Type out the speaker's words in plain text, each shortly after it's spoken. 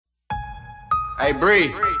Hey, Bree.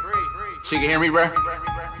 She can hear me, bruh?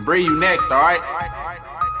 Bree, you next, alright?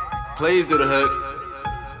 Please do the hook.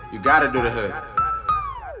 You gotta do the hook.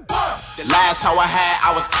 The last hoe I had,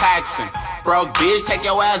 I was taxing. Broke bitch, take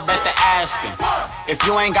your ass back to Aspen. If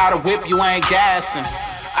you ain't got a whip, you ain't gassing.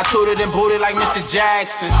 I tooted and booted like Mr.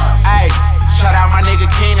 Jackson. Ayy, shout out my nigga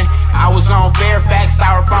Keenan. I was on Fairfax,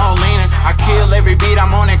 styrofoam leaning. I kill every beat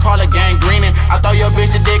I'm on and call it gangrening. I throw your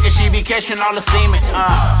bitch the dick and she be catching all the semen.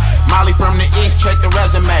 Maly from the east, check the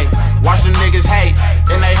resume. Watch them niggas hate,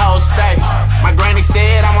 and they hoes stay. My granny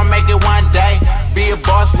said I'ma make it one day. Be a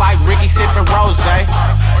boss like Ricky sipping rose.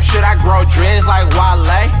 Or should I grow dreads like Wale?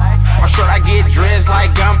 Or should I get dreads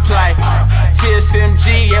like Gunplay?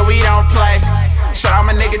 TSMG, yeah, we don't play. Shout out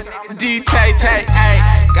my nigga D-Tay-Tay, ayy.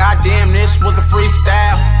 Goddamn, this was the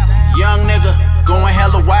freestyle. Young nigga, going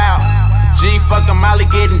hella wild. G fucking Maly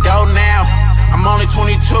getting dough now. I'm only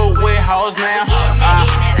 22 with hoes now. I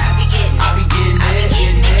be getting it, I be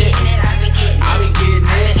getting it. I be getting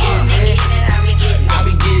it, I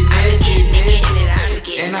be getting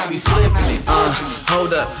it. And I be flipping it.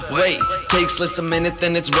 Hold up, wait, takes less a minute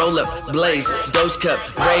than it's roll up, blaze, dose cup,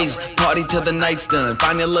 raise, party till the night's done.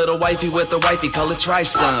 Find a little wifey with a wifey, call it try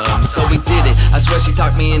some. So we did it, I swear she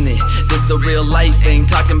talked me in it. This the real life, ain't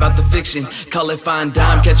talking about the fiction. Call it fine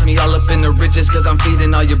dime, catch me all up in the riches, cause I'm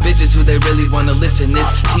feeding all your bitches who they really wanna listen.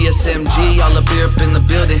 It's TSMG, all up here up in the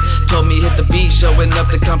building. Told me hit the beat, showing up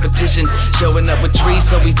the competition. Showing up with trees,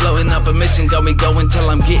 so we floating up a mission. Got me going till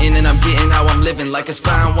I'm getting, and I'm getting how I'm living. Like it's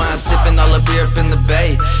fine wine, sipping all up here up in the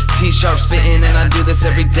bay. T-sharp spitting, and I do this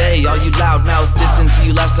every day. All you loud mouths dissing, see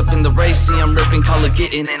you last up in the race. See I'm ripping, call it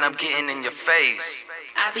getting, and I'm getting in your face.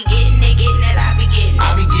 I be getting it, I be getting it.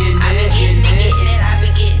 I be getting it, getting it, I be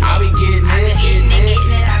getting it. I be getting it, I be getting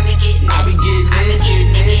it, I be getting it, I be getting it.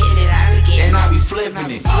 and I be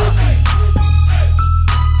flipping it.